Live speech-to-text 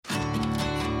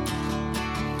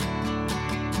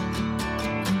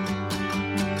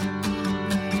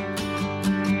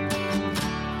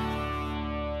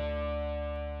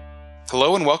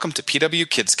Hello and welcome to PW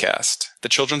KidsCast, the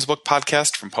children's book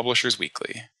podcast from Publishers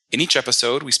Weekly. In each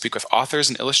episode, we speak with authors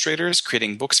and illustrators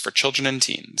creating books for children and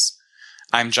teens.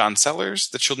 I'm John Sellers,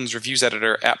 the children's reviews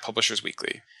editor at Publishers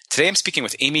Weekly. Today I'm speaking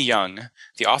with Amy Young,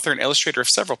 the author and illustrator of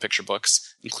several picture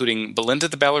books, including Belinda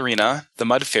the Ballerina, The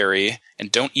Mud Fairy,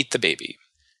 and Don't Eat the Baby.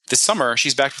 This summer,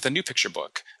 she's back with a new picture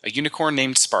book, A Unicorn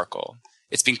Named Sparkle.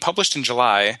 It's being published in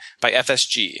July by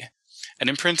FSG, an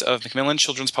imprint of Macmillan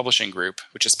Children's Publishing Group,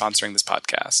 which is sponsoring this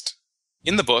podcast.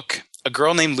 In the book, a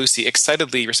girl named Lucy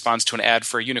excitedly responds to an ad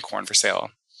for a unicorn for sale.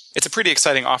 It's a pretty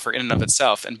exciting offer in and of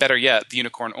itself, and better yet, the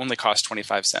unicorn only costs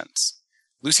 25 cents.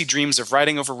 Lucy dreams of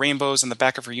riding over rainbows on the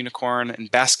back of her unicorn and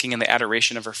basking in the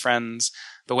adoration of her friends,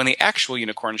 but when the actual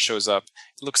unicorn shows up,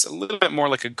 it looks a little bit more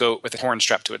like a goat with a horn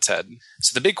strapped to its head.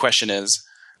 So the big question is,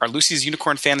 are Lucy's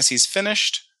unicorn fantasies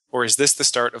finished? Or is this the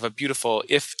start of a beautiful,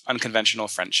 if unconventional,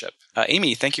 friendship?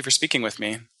 Amy, thank you for speaking with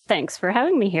me. Thanks for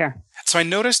having me here. So I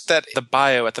noticed that the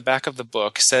bio at the back of the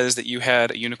book says that you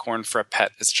had a unicorn for a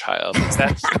pet as a child. Is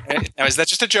that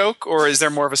just a joke, or is there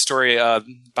more of a story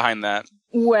behind that?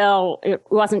 Well, it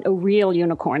wasn't a real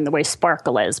unicorn the way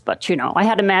Sparkle is, but, I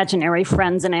had imaginary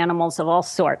friends and animals of all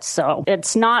sorts, so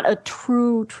it's not a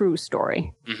true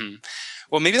story. Mm-hmm.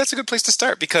 Well, maybe that's a good place to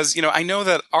start because, I know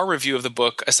that our review of the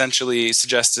book essentially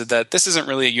suggested that this isn't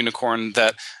really a unicorn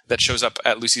that shows up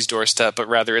at Lucy's doorstep, but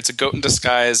rather it's a goat in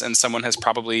disguise and someone has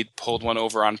probably pulled one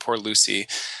over on poor Lucy.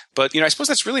 But, I suppose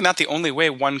that's really not the only way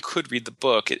one could read the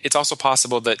book. It's also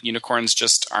possible that unicorns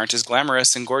just aren't as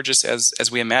glamorous and gorgeous as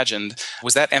we imagined.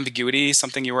 Was that ambiguity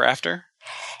something you were after?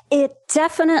 It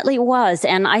definitely was,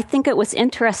 and I think it was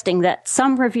interesting that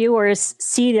some reviewers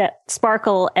see that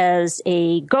Sparkle as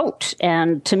a goat,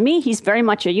 and to me, he's very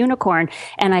much a unicorn,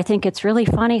 and I think it's really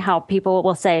funny how people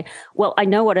will say, well, I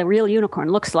know what a real unicorn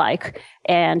looks like,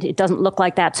 and it doesn't look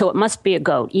like that, so it must be a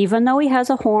goat, even though he has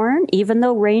a horn, even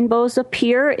though rainbows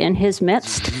appear in his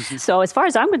midst. So as far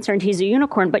as I'm concerned, he's a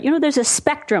unicorn, but there's a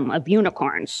spectrum of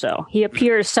unicorns, so he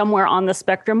appears somewhere on the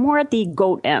spectrum, more at the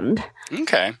goat end.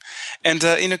 Okay. And,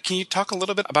 can you talk a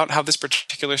little bit about how this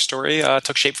particular story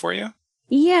took shape for you?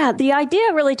 Yeah, the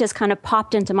idea really just kind of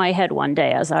popped into my head one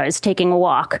day as I was taking a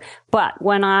walk. But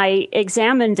when I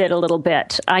examined it a little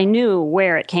bit, I knew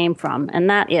where it came from. And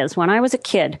that is, when I was a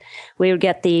kid, we would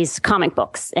get these comic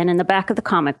books. And in the back of the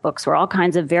comic books were all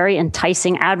kinds of very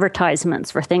enticing advertisements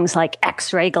for things like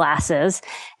X-ray glasses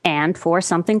and for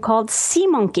something called sea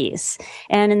monkeys.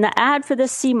 And in the ad for the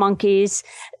sea monkeys,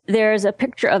 there's a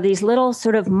picture of these little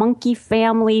sort of monkey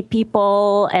family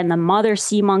people, and the mother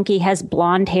sea monkey has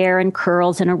blonde hair and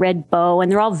curls and a red bow,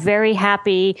 and they're all very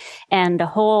happy, and the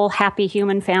whole happy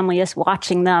human family is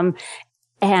watching them.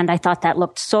 And I thought that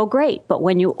looked so great. But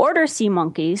when you order sea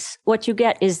monkeys, what you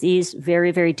get is these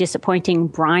very, very disappointing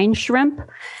brine shrimp.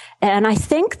 And I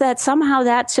think that somehow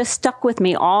that just stuck with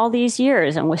me all these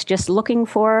years and was just looking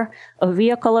for a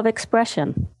vehicle of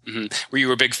expression. Mm-hmm. Were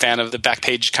you a big fan of the back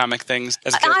page comic things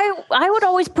as a kid? I would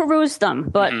always peruse them,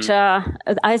 but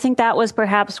I think that was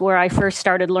perhaps where I first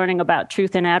started learning about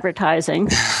truth in advertising.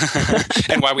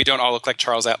 And why we don't all look like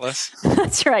Charles Atlas.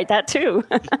 That's right, that too.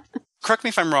 Correct me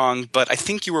if I'm wrong, but I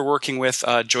think you were working with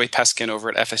Joy Peskin over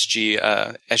at FSG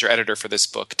as your editor for this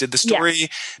book. Did the story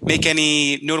make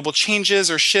any notable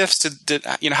changes or shifts?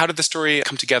 How did the story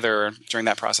come together during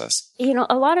that process?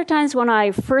 A lot of times when I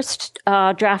first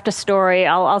draft a story,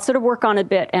 I'll sort of work on it a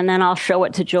bit and then I'll show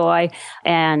it to Joy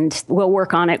and we'll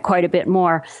work on it quite a bit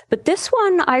more. But this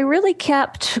one, I really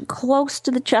kept close to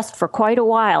the chest for quite a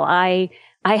while.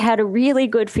 I had a really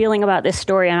good feeling about this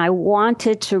story and I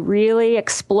wanted to really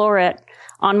explore it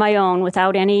on my own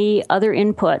without any other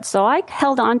input. So I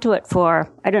held on to it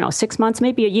for, 6 months,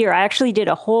 maybe a year. I actually did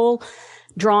a whole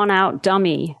drawn out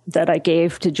dummy that I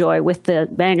gave to Joy with the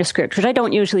manuscript, which I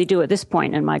don't usually do at this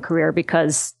point in my career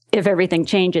because if everything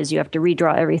changes, you have to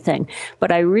redraw everything.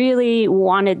 But I really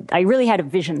had a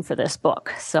vision for this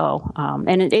book. So,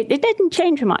 and it didn't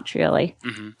change much, really.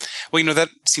 Mm-hmm. Well, that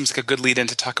seems like a good lead in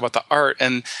to talk about the art.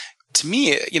 And to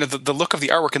me, the look of the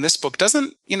artwork in this book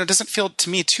doesn't feel to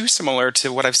me too similar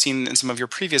to what I've seen in some of your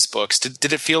previous books.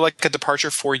 Did it feel like a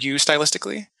departure for you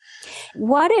stylistically?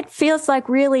 What it feels like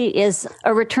really is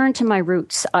a return to my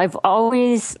roots. I've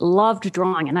always loved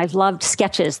drawing and I've loved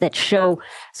sketches that show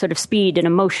sort of speed and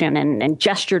emotion and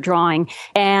gesture drawing.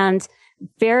 And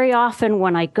very often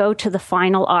when I go to the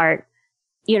final art,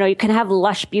 you can have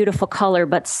lush, beautiful color,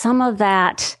 but some of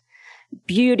that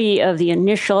beauty of the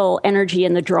initial energy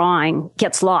in the drawing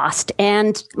gets lost.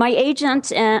 And my agent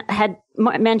had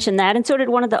mentioned that, and so did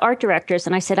one of the art directors.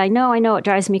 And I said, I know, it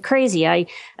drives me crazy. I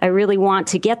really want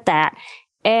to get that.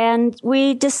 And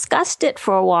we discussed it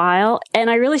for a while, and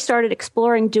I really started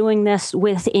exploring doing this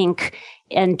with ink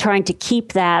and trying to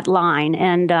keep that line.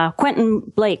 And Quentin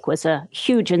Blake was a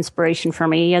huge inspiration for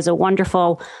me. He has a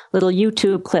wonderful little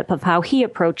YouTube clip of how he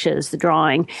approaches the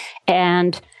drawing.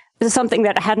 And this is something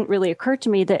that hadn't really occurred to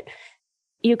me, that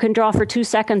you can draw for 2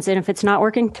 seconds, and if it's not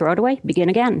working, throw it away, begin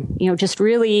again. Just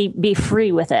really be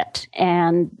free with it.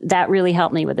 And that really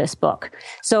helped me with this book.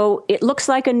 So it looks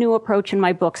like a new approach in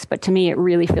my books, but to me, it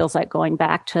really feels like going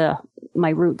back to my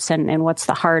roots and what's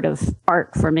the heart of art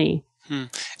for me.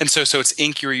 And so it's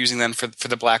ink you were using then for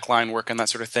the black line work and that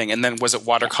sort of thing. And then was it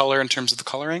watercolor in terms of the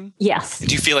coloring? Yes.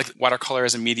 Do you feel like watercolor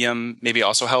as a medium maybe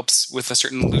also helps with a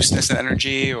certain looseness and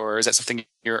energy, or is that something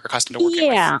you're accustomed to working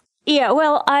with? Yeah,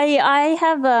 well, I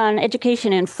have an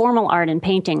education in formal art and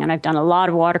painting, and I've done a lot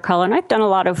of watercolor, and I've done a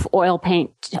lot of oil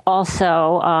paint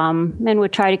also, and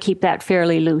would try to keep that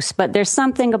fairly loose. But there's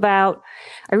something about,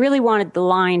 I really wanted the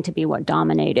line to be what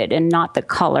dominated and not the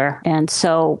color. And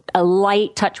so a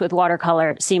light touch with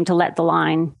watercolor seemed to let the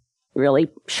line really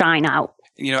shine out.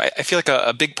 I feel like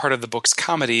a big part of the book's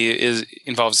comedy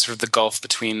involves sort of the gulf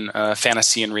between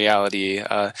fantasy and reality.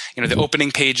 The opening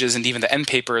pages and even the end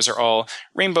papers are all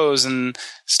rainbows and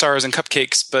stars and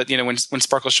cupcakes. But, when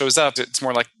Sparkle shows up, it's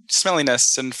more like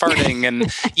smelliness and farting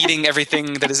and eating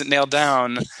everything that isn't nailed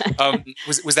down.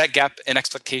 Was that gap in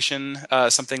expectation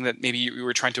something that maybe you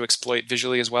were trying to exploit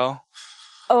visually as well?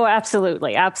 Oh,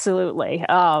 absolutely. Absolutely.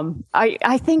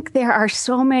 I think there are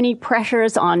so many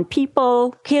pressures on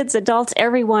people, kids, adults,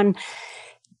 everyone,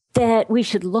 that we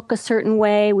should look a certain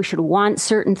way. We should want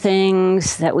certain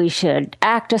things, that we should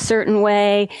act a certain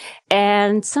way.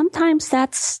 And sometimes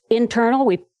that's internal.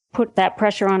 We put that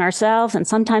pressure on ourselves, and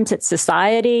sometimes it's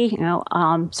society,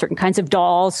 certain kinds of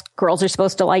dolls. Girls are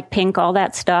supposed to like pink, all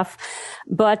that stuff.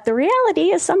 But the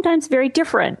reality is sometimes very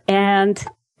different. And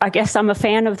I guess I'm a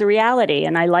fan of the reality,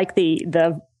 and I like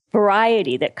the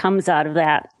variety that comes out of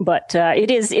that. But it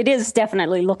is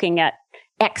definitely looking at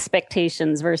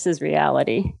expectations versus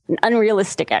reality,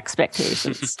 unrealistic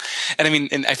expectations.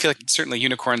 And I feel like certainly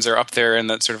unicorns are up there in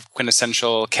that sort of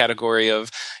quintessential category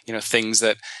of, things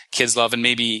that kids love and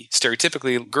maybe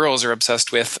stereotypically girls are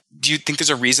obsessed with. Do you think there's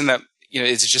a reason that,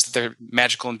 is it just that they're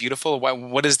magical and beautiful?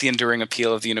 What is the enduring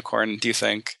appeal of the unicorn, do you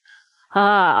think?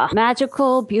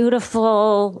 Magical,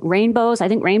 beautiful, rainbows. I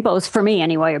think rainbows, for me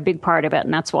anyway, are a big part of it.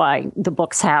 And that's why the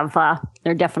books have,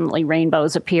 there are definitely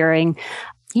rainbows appearing.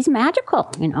 He's magical,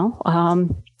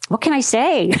 what can I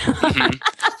say?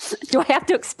 Mm-hmm. Do I have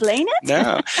to explain it?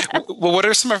 No. Well, what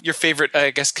are some of your favorite,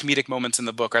 comedic moments in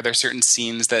the book? Are there certain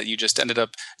scenes that you just ended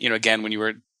up, again, when you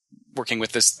were working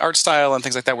with this art style and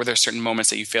things like that, were there certain moments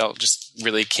that you felt just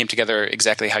really came together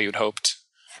exactly how you'd hoped?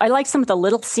 I like some of the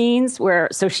little scenes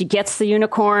so she gets the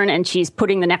unicorn and she's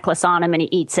putting the necklace on him and he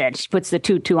eats it. She puts the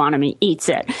tutu on him, he eats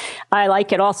it. I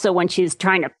like it also when she's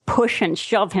trying to push and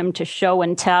shove him to show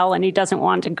and tell and he doesn't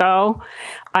want to go.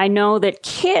 I know that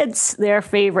kids, their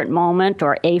favorite moment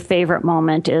or a favorite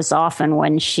moment is often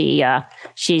when she's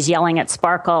yelling at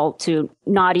Sparkle to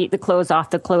not eat the clothes off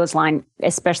the clothesline,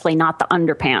 especially not the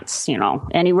underpants,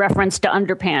 Any reference to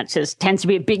underpants tends to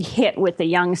be a big hit with the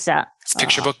young set. It's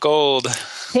picture book gold.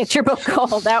 Picture book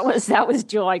gold. That was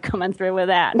joy coming through with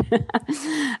that.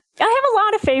 I have a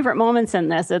lot of favorite moments in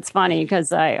this. It's funny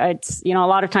because it's a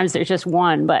lot of times there's just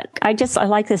one, but I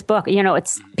like this book.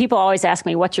 People always ask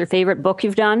me, what's your favorite book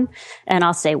you've done? And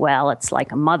I'll say, well, it's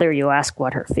like a mother. You ask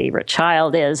what her favorite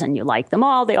child is and you like them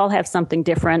all. They all have something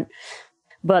different.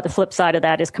 But the flip side of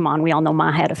that is, come on, we all know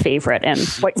Ma had a favorite. And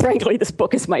quite frankly, this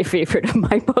book is my favorite of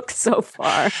my books so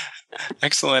far.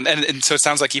 Excellent. And so it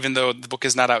sounds like even though the book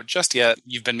is not out just yet,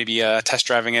 you've been maybe test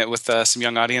driving it with some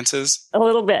young audiences? A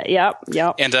little bit, yep.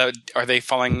 And are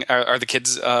the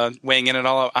kids weighing in at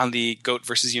all on the goat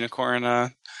versus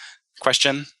unicorn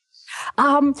question?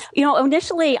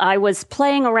 Initially I was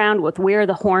playing around with where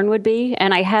the horn would be,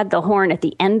 and I had the horn at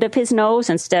the end of his nose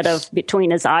instead of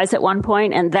between his eyes at one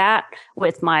point, and that,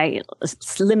 with my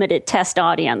limited test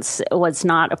audience, was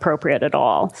not appropriate at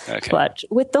all. Okay. But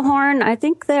with the horn, I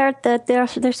think they're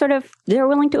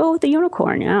willing to go with the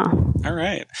unicorn, yeah. All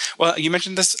right. Well, you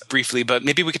mentioned this briefly, but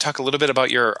maybe we could talk a little bit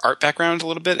about your art background a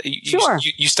little bit. Sure.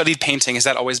 You studied painting. Has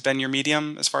that always been your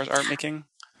medium as far as art making?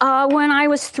 When I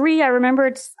was 3, I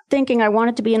remembered thinking I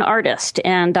wanted to be an artist,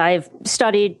 and I've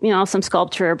studied, some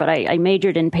sculpture, but I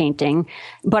majored in painting.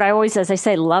 But I always, as I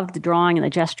say, loved the drawing and the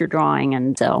gesture drawing,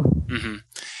 and so. Mm-hmm.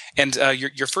 And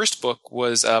your first book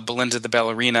was Belinda the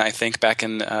Ballerina, I think, back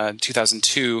in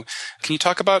 2002. Can you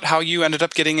talk about how you ended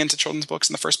up getting into children's books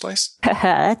in the first place?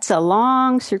 That's a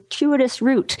long, circuitous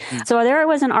route. So there I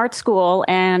was in art school,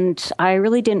 and I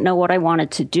really didn't know what I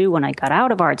wanted to do when I got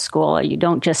out of art school. You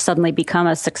don't just suddenly become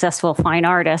a successful fine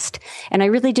artist. And I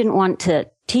really didn't want to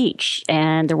teach,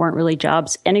 and there weren't really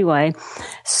jobs anyway.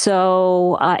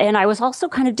 So, and I was also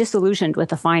kind of disillusioned with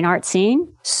the fine art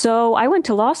scene. So I went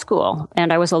to law school,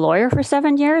 and I was a lawyer for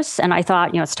 7 years. And I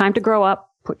thought, it's time to grow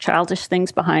up, put childish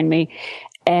things behind me.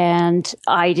 And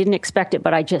I didn't expect it,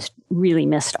 but I just really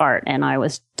missed art, and I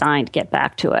was dying to get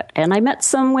back to it. And I met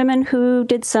some women who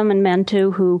did some, and men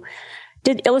too, who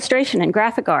did illustration and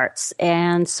graphic arts.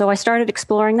 And so I started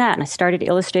exploring that, and I started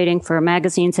illustrating for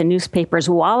magazines and newspapers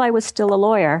while I was still a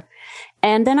lawyer.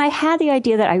 And then I had the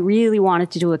idea that I really wanted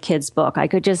to do a kid's book. I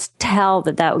could just tell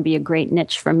that that would be a great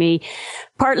niche for me,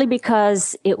 partly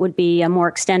because it would be a more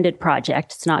extended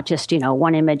project. It's not just,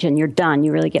 one image and you're done.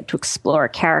 You really get to explore a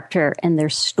character and their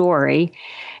story.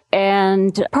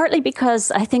 And partly because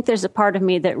I think there's a part of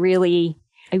me that really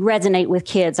I resonate with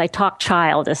kids. I talk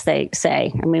child, as they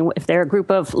say. I mean, if they're a group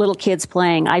of little kids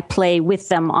playing, I play with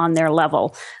them on their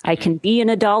level. I can be an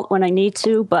adult when I need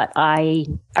to, but I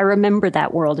remember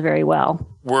that world very well.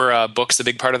 Were books a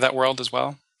big part of that world as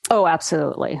well? Oh,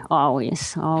 absolutely.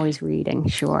 Always reading,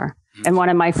 sure. And one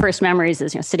of my first memories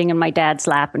is, sitting in my dad's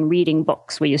lap and reading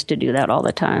books. We used to do that all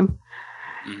the time.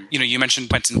 You mentioned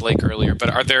Quentin Blake earlier,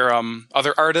 but are there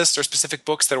other artists or specific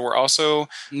books that were also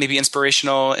maybe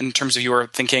inspirational in terms of your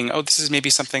thinking, this is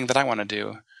maybe something that I want to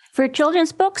do? For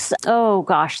children's books, oh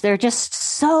gosh, there are just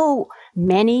so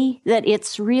many that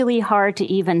it's really hard to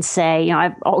even say.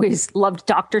 I've always loved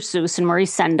Dr. Seuss and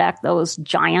Maurice Sendak, those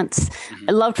giants. Mm-hmm.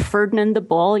 I loved Ferdinand the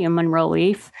Bull, Monroe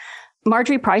Leaf.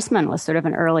 Marjorie Priceman was sort of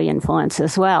an early influence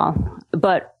as well.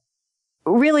 But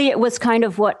really, it was kind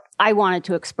of what I wanted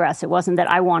to express. It wasn't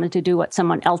that I wanted to do what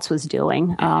someone else was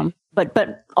doing.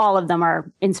 But all of them are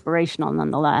inspirational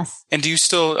nonetheless. And do you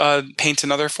still paint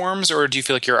in other forms, or do you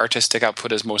feel like your artistic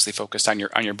output is mostly focused on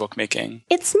your bookmaking?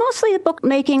 It's mostly the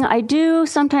bookmaking. I do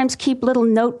sometimes keep little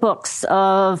notebooks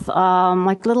of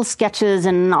like little sketches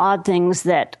and odd things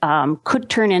that could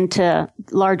turn into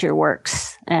larger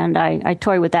works. And I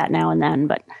toy with that now and then,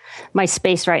 but my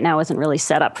space right now isn't really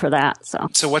set up for that.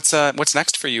 So what's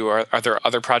next for you? Are there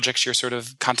other projects you're sort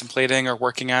of contemplating or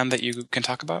working on that you can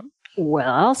talk about?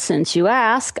 Well, since you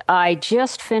ask, I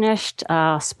just finished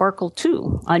Sparkle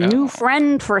 2, a new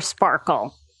friend for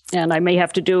Sparkle. And I may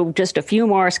have to do just a few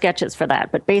more sketches for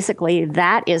that. But basically,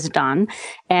 that is done.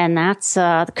 And that's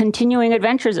the continuing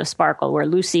adventures of Sparkle, where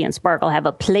Lucy and Sparkle have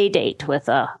a play date with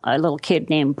a little kid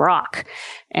named Brock.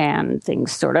 And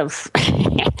things sort of,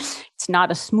 it's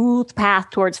not a smooth path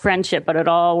towards friendship, but it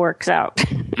all works out.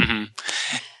 Mm-hmm.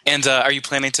 And are you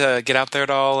planning to get out there at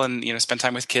all and spend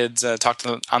time with kids, talk to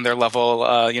them on their level,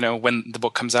 when the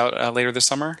book comes out later this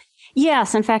summer?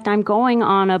 Yes. In fact, I'm going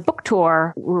on a book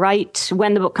tour right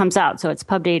when the book comes out. So its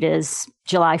pub date is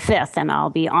July 5th, and I'll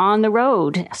be on the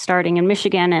road starting in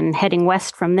Michigan and heading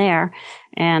west from there.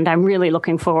 And I'm really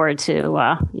looking forward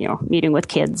to, meeting with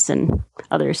kids and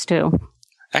others too.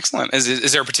 Excellent.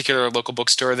 Is there a particular local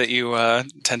bookstore that you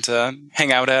tend to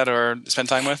hang out at or spend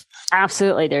time with?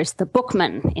 Absolutely. There's the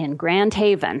Bookman in Grand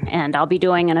Haven, and I'll be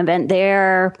doing an event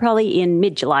there probably in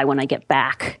mid-July when I get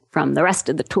back from the rest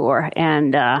of the tour.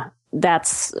 And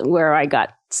that's where I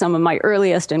got some of my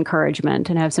earliest encouragement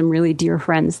and have some really dear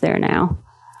friends there now.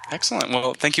 Excellent.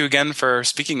 Well, thank you again for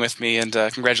speaking with me, and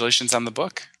congratulations on the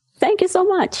book. Thank you so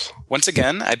much. Once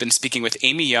again, I've been speaking with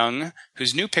Amy Young,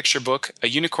 whose new picture book, A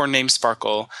Unicorn Named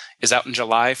Sparkle, is out in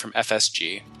July from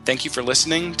FSG. Thank you for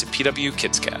listening to PW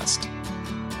KidsCast.